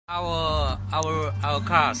our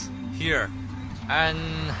cars here, and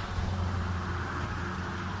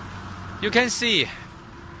you can see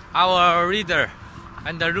our reader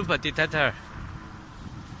and the roof detector.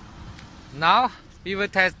 Now we will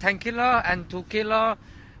test 10 kilo and 2 kilo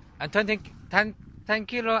and 10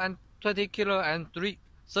 kilo and 20 kilo and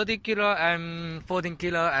 30 kilo and 14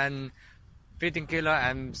 kilo and 15 kilo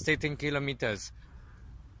and 16 kilometers.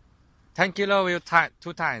 10 kilo will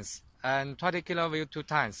 2 times, and 20 kilo will 2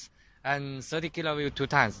 times, and 30 kilo will 2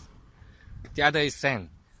 times. The other is same.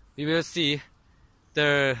 We will see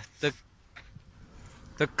the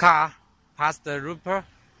car pass the roofer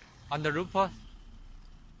on the roofer.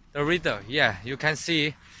 The reader, yeah, you can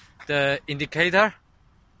see the indicator.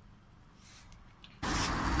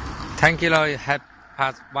 10 kilo have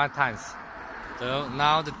passed 1 times, so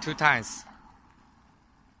now the 2 times.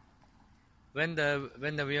 When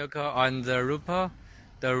the vehicle on the roofer,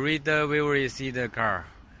 the reader will see the car.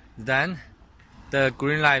 Then the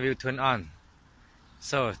green light will turn on.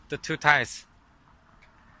 So the 2 times.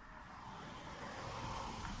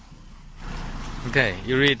 Okay,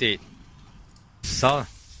 you read it. So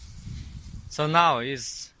now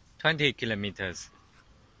it's 20 kilometers.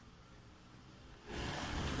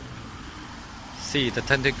 See the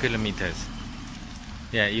 20 kilometers.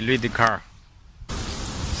 Yeah, you read the car.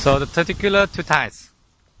 So the 30 kilo 2 times.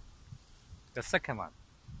 The second one.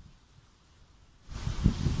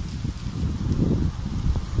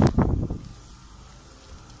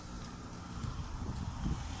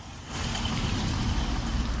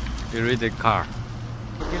 You read the car.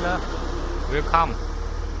 30 kilo will come.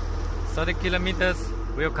 30 kilometers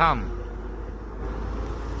will come.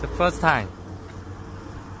 The first time.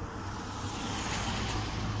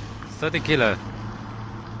 30 kilo.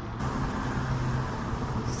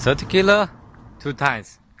 30 kilo 2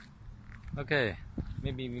 times. Okay,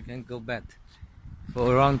 maybe we can go back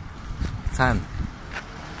for around time,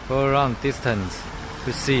 for around distance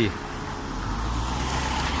to see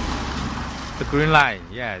the green light.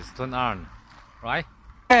 Yes, turn on, right?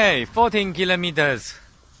 Okay, 14 kilometers.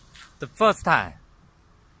 The first time.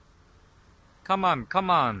 Come on, come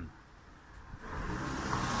on.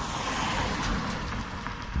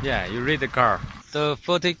 Yeah, you read the car. The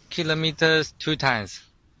 40 kilometers 2 times.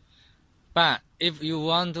 But if you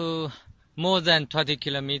want to more than 20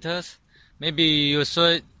 kilometers, maybe you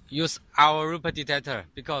should use our roof detector,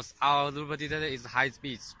 because our roof detector is high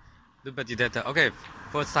speed roof detector. Okay,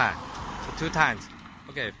 first time, so 2 times.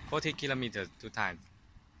 Okay, 40 kilometers 2 times.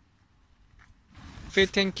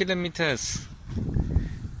 15 kilometers.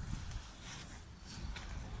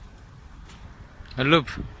 A loop.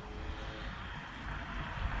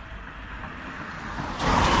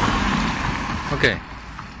 Okay.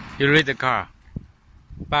 You read the car,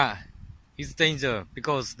 but it's danger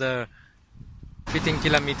because the 15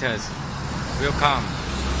 kilometers will come.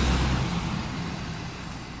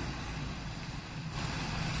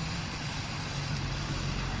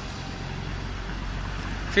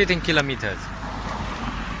 $15 kilometers.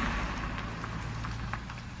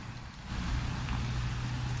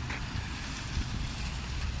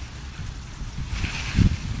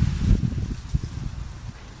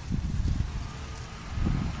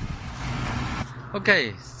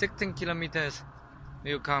 Okay, 16 kilometers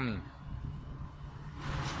will come.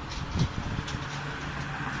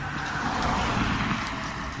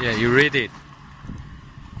 Yeah, you read it.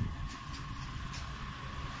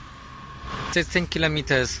 16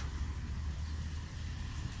 kilometers.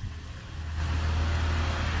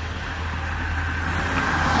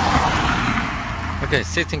 Okay,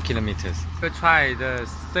 16 kilometers. We'll try the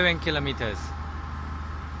 7 kilometers.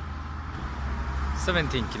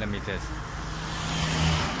 17 kilometers.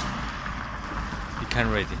 You can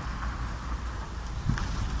read it.